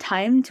load of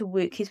time to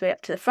work his way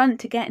up to the front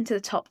to get into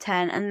the top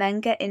 10 and then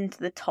get into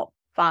the top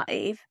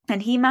 5,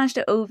 and he managed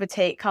to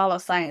overtake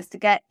Carlos Sainz to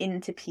get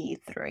into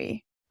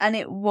P3. And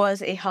it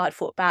was a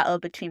hard-fought battle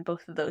between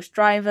both of those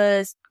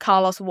drivers.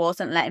 Carlos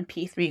wasn't letting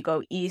P3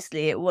 go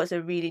easily. It was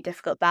a really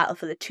difficult battle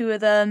for the two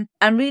of them,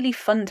 and really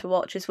fun to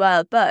watch as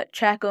well. But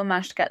Checo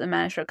managed to get the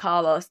measure of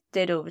Carlos,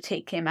 did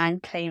overtake him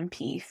and claim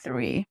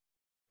P3.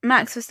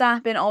 Max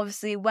Verstappen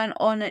obviously went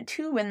on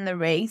to win the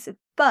race,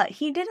 but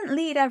he didn't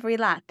lead every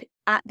lap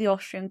at the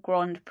Austrian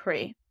Grand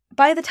Prix.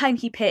 By the time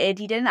he pitted,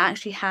 he didn't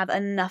actually have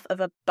enough of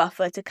a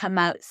buffer to come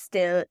out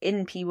still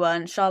in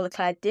P1. Charles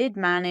Leclerc did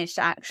manage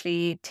to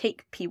actually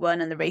take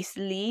P1 and the race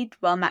lead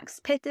while Max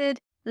pitted,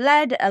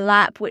 led a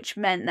lap, which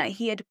meant that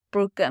he had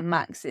broken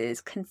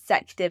Max's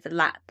consecutive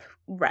lap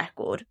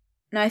record.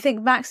 Now, I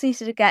think Max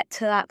needed to get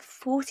to lap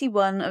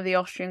 41 of the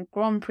Austrian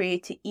Grand Prix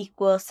to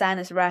equal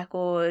Senna's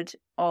record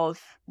of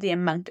the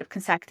amount of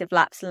consecutive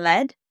laps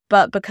led.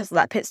 But because of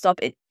that pit stop,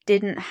 it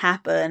didn't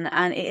happen,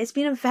 and it has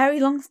been a very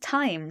long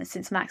time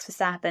since Max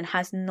Verstappen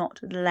has not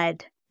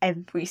led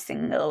every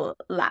single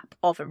lap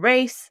of a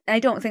race. And I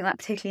don't think that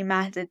particularly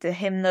mattered to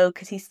him though,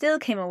 because he still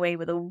came away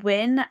with a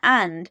win,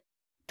 and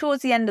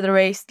towards the end of the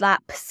race,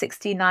 lap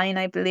 69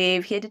 I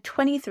believe, he had a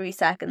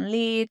 23-second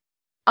lead,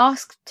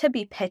 asked to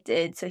be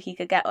pitted so he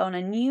could get on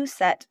a new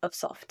set of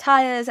soft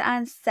tyres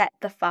and set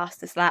the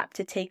fastest lap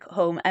to take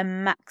home a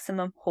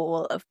maximum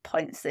haul of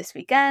points this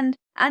weekend,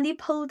 and he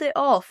pulled it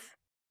off.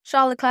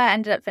 Charles Leclerc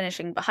ended up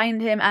finishing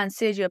behind him, and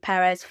Sergio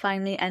Perez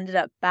finally ended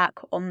up back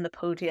on the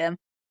podium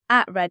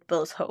at Red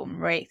Bull's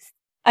home race.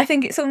 I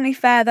think it's only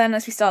fair then,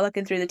 as we start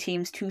looking through the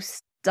teams, to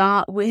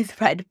start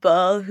with Red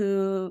Bull,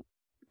 who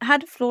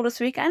had a flawless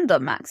weekend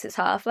on Max's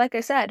half. Like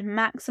I said,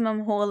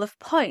 maximum haul of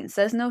points.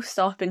 There's no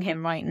stopping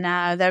him right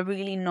now. They're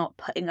really not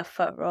putting a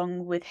foot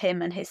wrong with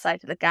him and his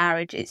side of the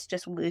garage. It's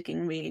just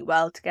working really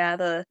well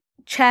together.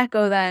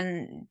 Checo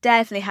then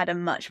definitely had a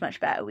much, much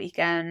better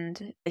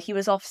weekend. He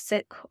was off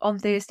sick on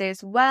Thursday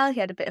as well. He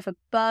had a bit of a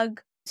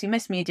bug. So he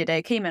missed media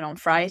day, came in on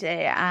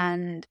Friday,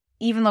 and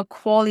even though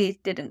quali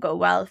didn't go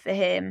well for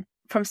him,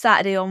 from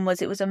Saturday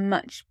onwards it was a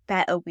much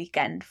better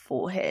weekend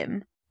for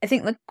him. I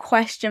think the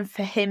question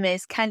for him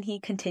is, can he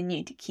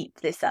continue to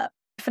keep this up?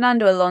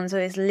 Fernando Alonso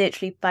is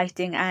literally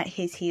biting at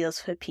his heels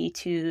for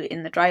P2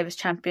 in the Drivers'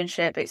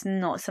 Championship. It's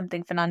not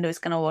something Fernando is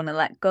going to want to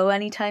let go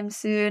anytime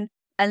soon.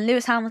 And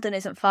Lewis Hamilton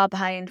isn't far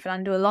behind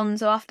Fernando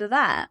Alonso after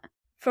that.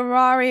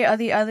 Ferrari are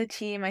the other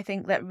team I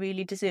think that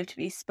really deserve to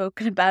be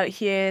spoken about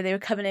here. They were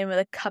coming in with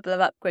a couple of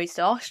upgrades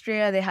to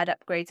Austria. They had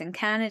upgrades in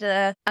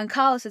Canada. And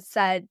Carlos had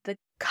said the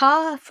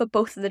car for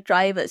both of the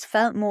drivers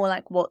felt more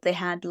like what they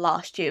had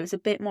last year. It was a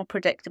bit more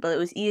predictable. It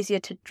was easier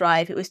to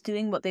drive. It was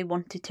doing what they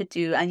wanted to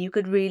do. And you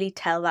could really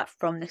tell that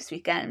from this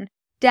weekend.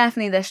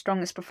 Definitely their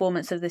strongest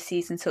performance of the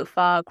season so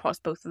far across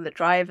both of the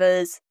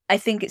drivers. I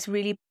think it's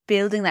really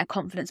building their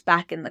confidence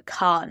back in the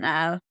car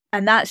now.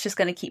 And that's just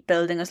going to keep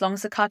building. As long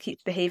as the car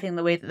keeps behaving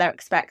the way that they're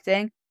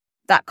expecting,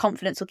 that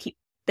confidence will keep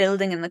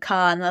building in the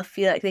car, and they'll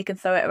feel like they can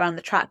throw it around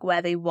the track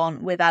where they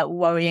want without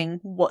worrying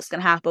what's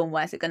going to happen,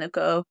 where's it going to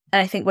go.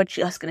 And I think we're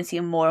just going to see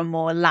more and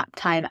more lap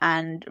time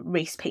and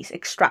race pace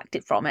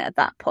extracted from it at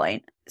that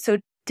point. So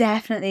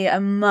definitely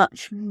a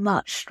much,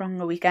 much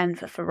stronger weekend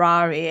for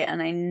Ferrari,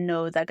 and I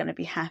know they're going to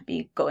be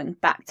happy going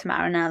back to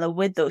Maranello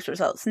with those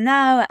results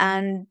now,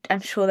 and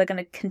I'm sure they're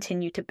going to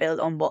continue to build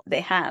on what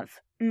they have.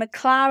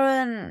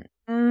 McLaren,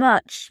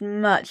 much,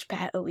 much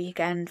better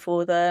weekend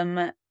for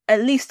them,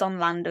 at least on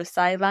Lando's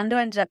side. Lando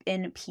ended up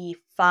in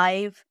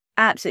P5.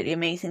 Absolutely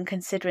amazing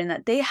considering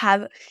that they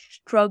have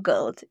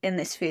struggled in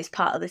this first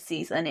part of the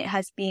season. It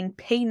has been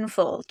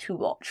painful to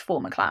watch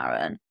for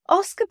McLaren.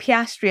 Oscar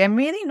Piastri, I'm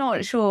really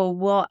not sure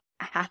what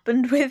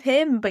happened with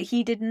him, but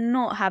he did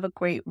not have a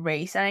great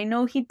race. And I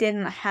know he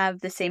didn't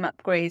have the same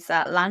upgrades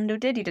that Lando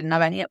did. He didn't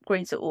have any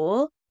upgrades at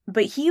all.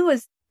 But he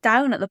was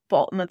down at the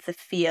bottom of the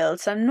field,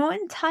 so I'm not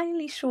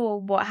entirely sure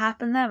what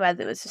happened there,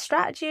 whether it was a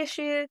strategy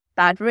issue,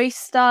 bad race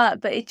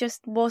start, but it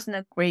just wasn't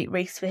a great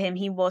race for him.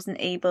 He wasn't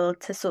able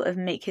to sort of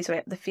make his way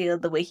up the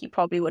field the way he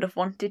probably would have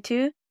wanted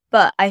to.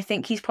 But I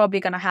think he's probably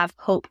going to have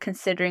hope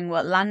considering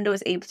what Lando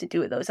was able to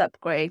do with those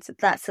upgrades.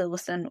 That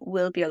Silverstone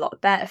will be a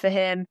lot better for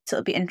him. So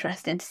it'll be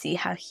interesting to see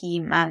how he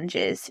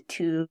manages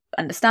to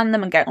understand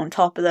them and get on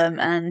top of them,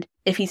 and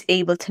if he's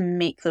able to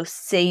make those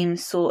same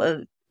sort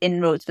of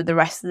inroads with the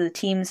rest of the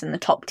teams and the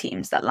top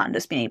teams that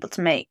Lando's been able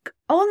to make.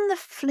 On the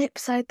flip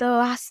side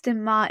though,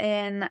 Aston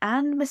Martin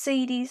and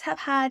Mercedes have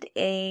had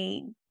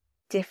a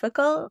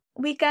difficult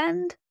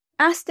weekend.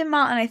 Aston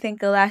Martin, I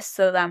think, less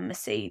so than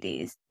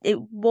Mercedes. It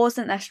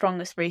wasn't their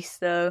strongest race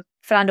though.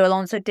 Fernando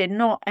Alonso did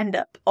not end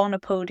up on a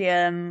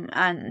podium,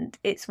 and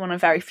it's one of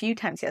very few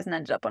times he hasn't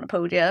ended up on a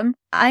podium.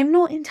 I'm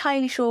not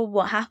entirely sure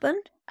what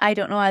happened. I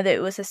don't know whether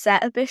it was a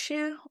setup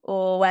issue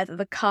or whether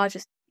the car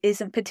just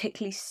isn't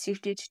particularly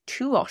suited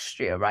to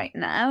Austria right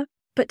now,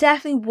 but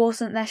definitely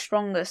wasn't their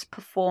strongest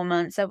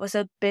performance. There was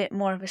a bit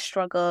more of a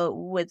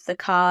struggle with the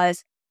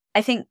cars.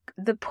 I think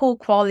the poor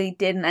quality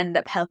didn't end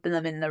up helping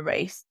them in the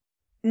race.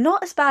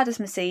 Not as bad as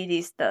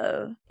Mercedes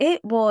though.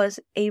 It was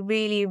a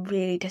really,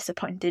 really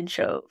disappointing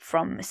show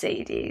from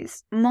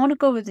Mercedes.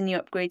 Monaco with the new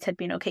upgrades had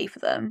been okay for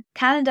them.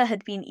 Canada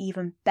had been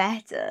even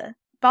better.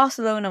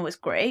 Barcelona was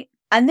great.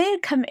 And they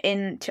had come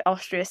into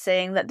Austria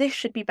saying that this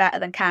should be better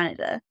than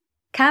Canada.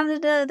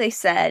 Canada, they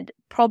said,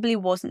 probably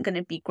wasn't going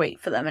to be great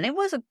for them, and it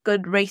was a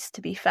good race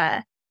to be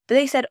fair. But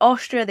they said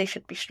Austria, they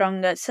should be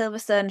stronger.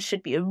 Silverstone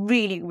should be a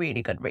really,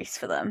 really good race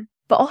for them.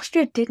 But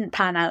Austria didn't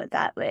pan out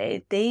that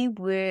way. They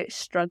were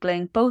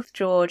struggling, both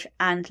George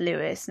and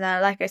Lewis. Now,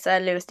 like I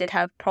said, Lewis did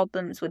have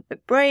problems with the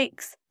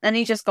brakes, and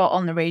he just got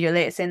on the radio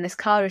later saying this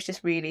car is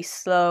just really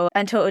slow.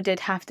 And Toto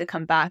did have to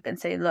come back and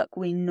say, look,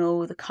 we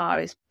know the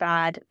car is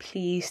bad.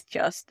 Please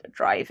just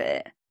drive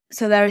it.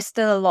 So there is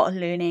still a lot of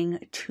learning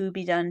to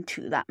be done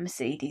to that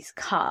Mercedes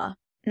car.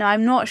 Now,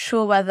 I'm not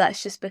sure whether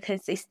that's just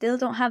because they still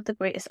don't have the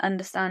greatest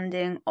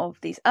understanding of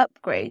these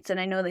upgrades. And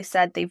I know they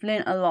said they've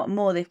learned a lot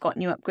more. They've got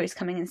new upgrades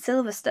coming in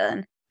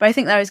Silverstone. But I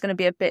think there is going to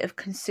be a bit of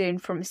concern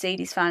from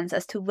Mercedes fans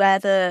as to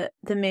whether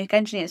the Merc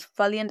engineers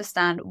fully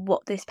understand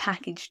what this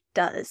package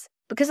does.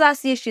 Because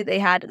that's the issue they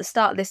had at the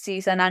start of this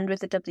season and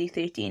with the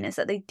W13, is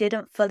that they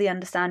didn't fully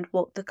understand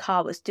what the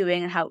car was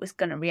doing and how it was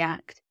going to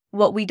react.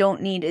 What we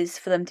don't need is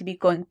for them to be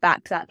going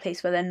back to that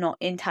place where they're not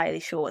entirely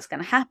sure what's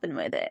going to happen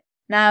with it.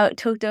 Now,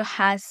 Toto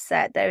has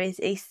said there is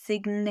a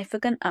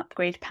significant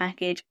upgrade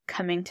package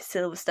coming to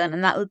Silverstone,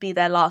 and that will be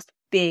their last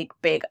big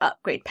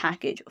upgrade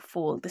package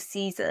for the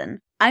season.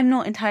 I'm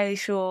not entirely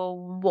sure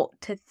what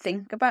to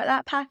think about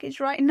that package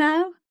right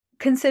now,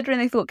 considering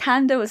they thought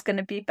Canada was going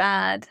to be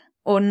bad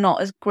or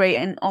not as great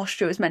and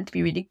Austria was meant to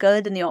be really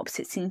good and the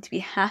opposite seemed to be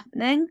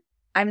happening.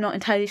 I'm not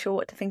entirely sure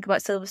what to think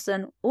about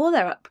Silverstone or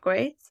their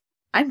upgrades.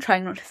 I'm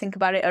trying not to think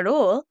about it at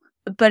all,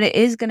 but it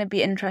is going to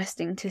be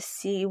interesting to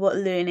see what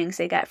learnings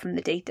they get from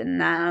the data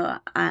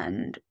now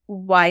and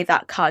why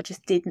that car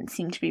just didn't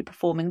seem to be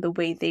performing the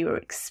way they were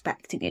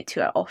expecting it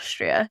to at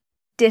Austria.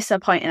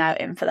 Disappointing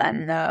outing for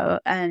them though,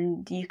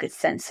 and you could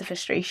sense the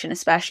frustration,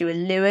 especially with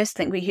Lewis. I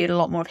think we heard a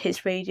lot more of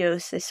his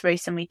radios this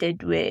race than we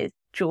did with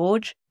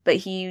George, but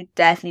he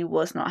definitely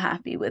was not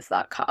happy with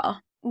that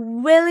car.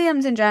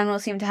 Williams in general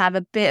seemed to have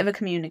a bit of a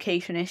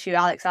communication issue.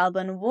 Alex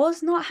Albon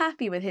was not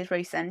happy with his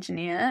race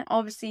engineer.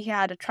 Obviously, he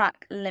had a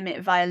track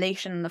limit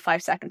violation and the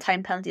 5-second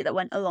time penalty that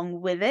went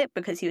along with it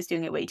because he was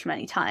doing it way too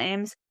many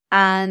times.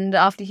 And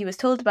after he was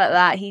told about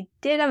that, he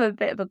did have a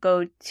bit of a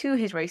go to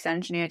his race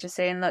engineer, just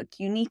saying, look,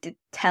 you need to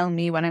tell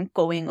me when I'm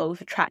going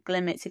over track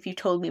limits. If you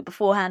told me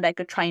beforehand, I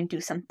could try and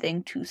do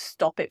something to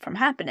stop it from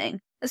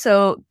happening.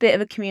 So, bit of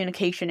a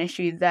communication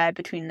issue there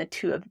between the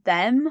two of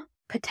them.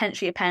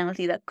 Potentially a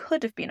penalty that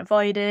could have been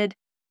avoided.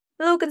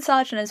 Logan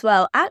Sargent as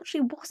well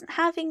actually wasn't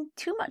having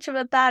too much of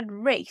a bad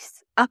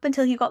race up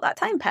until he got that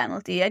time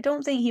penalty. I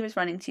don't think he was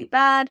running too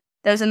bad.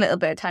 There was a little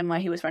bit of time where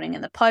he was running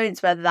in the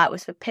points, whether that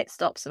was for pit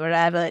stops or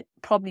whatever. It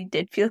probably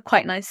did feel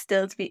quite nice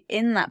still to be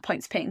in that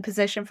points pitting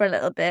position for a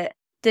little bit.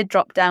 Did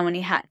drop down when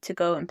he had to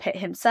go and pit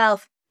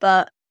himself,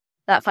 but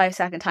that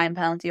 5-second time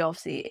penalty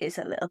obviously is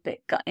a little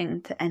bit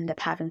gutting to end up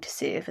having to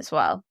serve as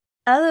well.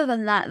 Other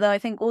than that, though, I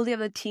think all the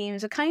other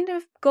teams are kind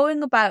of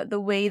going about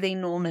the way they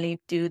normally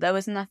do. There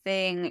was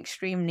nothing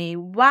extremely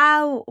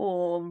wow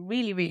or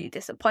really, really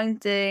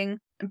disappointing.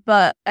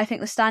 But I think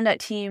the standout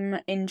team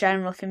in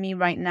general for me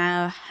right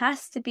now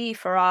has to be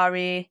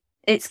Ferrari.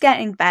 It's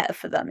getting better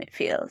for them, it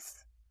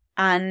feels.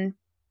 And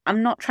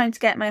I'm not trying to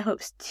get my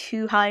hopes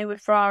too high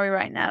with Ferrari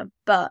right now,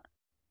 but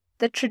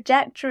the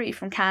trajectory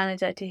from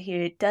Canada to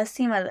here does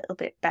seem a little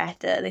bit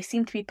better. They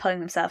seem to be pulling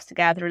themselves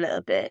together a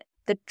little bit.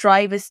 The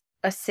drivers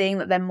are saying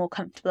that they're more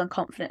comfortable and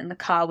confident in the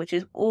car, which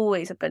is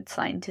always a good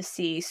sign to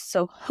see.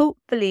 So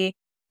hopefully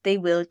they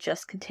will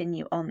just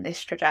continue on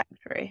this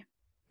trajectory.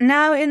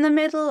 Now, in the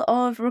middle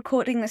of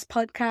recording this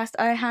podcast,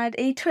 I had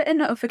a Twitter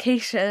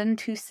notification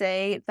to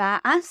say that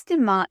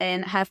Aston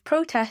Martin have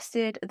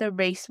protested the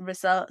race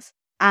results,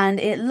 and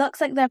it looks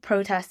like they're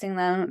protesting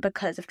them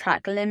because of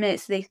track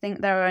limits. They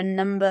think there are a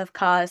number of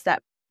cars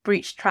that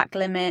breached track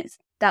limits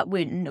that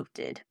weren't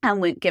noted and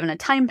weren't given a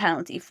time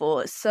penalty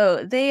for.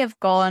 So they have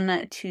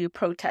gone to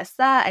protest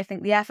that. I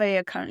think the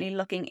FIA are currently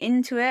looking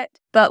into it,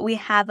 but we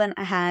haven't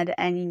had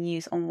any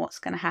news on what's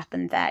going to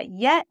happen there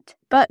yet.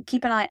 But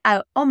keep an eye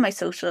out on my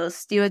socials,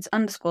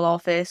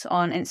 stewards_office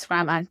on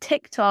Instagram and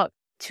TikTok,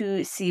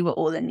 to see what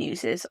all the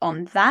news is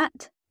on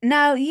that.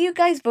 Now, you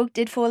guys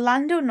voted for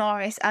Lando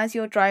Norris as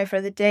your driver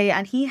of the day,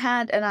 and he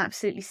had an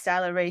absolutely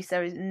stellar race.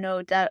 There is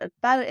no doubt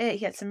about it.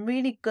 He had some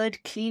really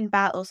good, clean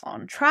battles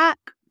on track.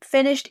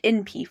 Finished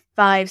in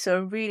P5, so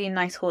a really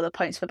nice haul of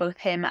points for both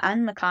him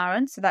and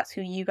McLaren, so that's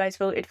who you guys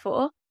voted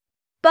for.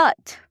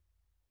 But,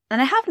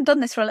 and I haven't done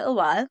this for a little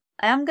while,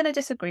 I am going to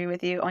disagree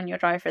with you on your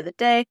driver of the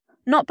day,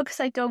 not because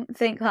I don't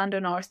think Lando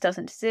Norris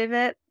doesn't deserve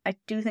it. I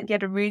do think he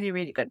had a really,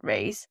 really good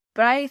race,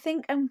 but I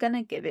think I'm going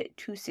to give it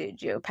to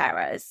Sergio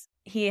Perez.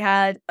 He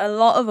had a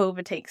lot of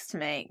overtakes to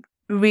make,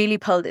 really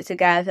pulled it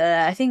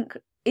together. I think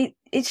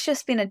it's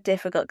just been a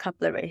difficult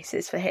couple of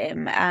races for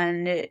him,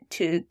 and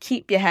to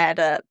keep your head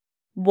up,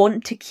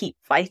 want to keep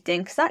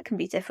fighting, because that can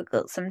be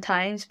difficult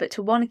sometimes, but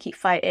to want to keep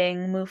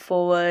fighting, move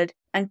forward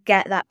and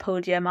get that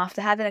podium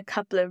after having a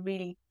couple of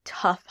really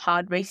tough,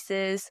 hard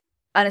races,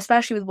 and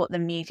especially with what the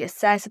media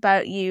says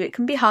about you, it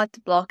can be hard to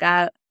block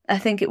out. I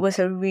think it was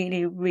a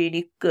really,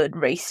 really good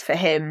race for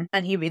him,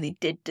 and he really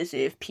did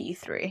deserve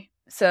P3.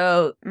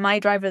 So my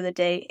driver of the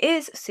day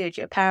is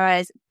Sergio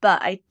Perez,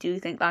 but I do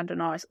think Lando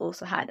Norris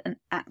also had an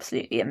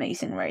absolutely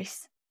amazing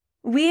race.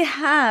 We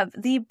have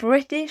the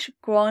British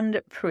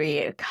Grand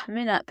Prix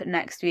coming up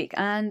next week,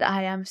 and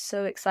I am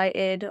so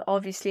excited.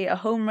 Obviously, a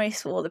home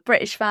race for all the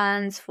British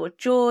fans, for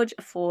George,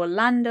 for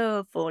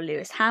Lando, for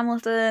Lewis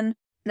Hamilton.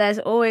 There's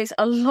always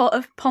a lot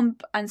of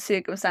pomp and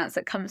circumstance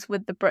that comes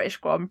with the British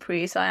Grand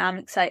Prix, so I am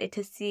excited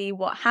to see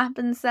what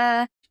happens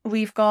there.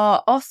 We've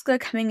got Oscar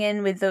coming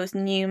in with those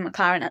new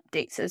McLaren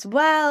updates as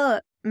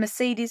well.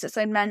 Mercedes, as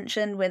I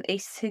mentioned, with a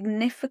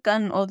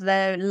significant, or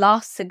their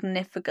last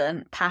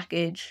significant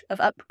package of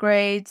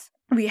upgrades.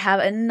 We have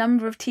a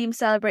number of teams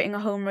celebrating a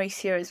home race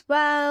here as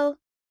well.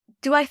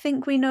 Do I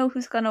think we know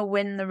who's going to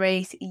win the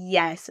race?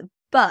 Yes,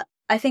 but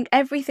I think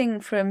everything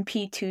from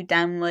P2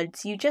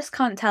 downwards, you just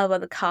can't tell where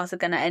the cars are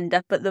going to end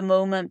up at the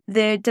moment.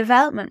 The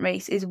development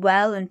race is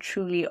well and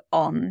truly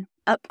on.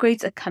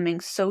 Upgrades are coming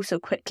so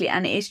quickly,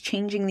 and it is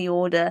changing the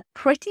order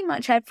pretty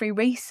much every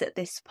race at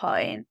this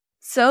point.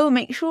 So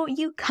make sure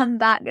you come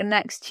back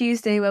next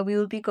Tuesday, where we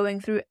will be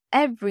going through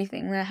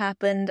everything that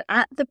happened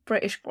at the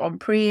British Grand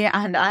Prix,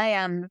 and I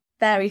am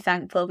very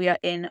thankful we are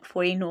in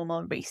for a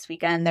normal race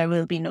weekend. There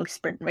will be no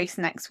sprint race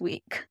next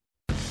week.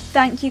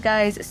 Thank you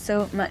guys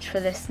so much for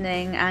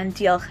listening, and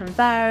diolch yn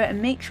fawr, and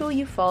make sure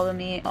you follow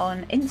me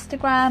on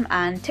Instagram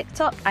and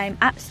TikTok. I'm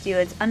at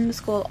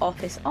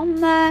stewards_office on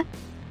there.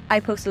 I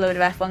post a load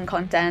of F1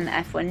 content,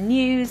 F1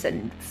 news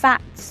and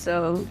facts,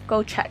 so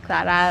go check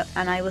that out,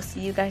 and I will see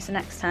you guys the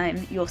next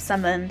time you're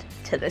summoned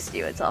to the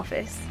Stewards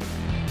office.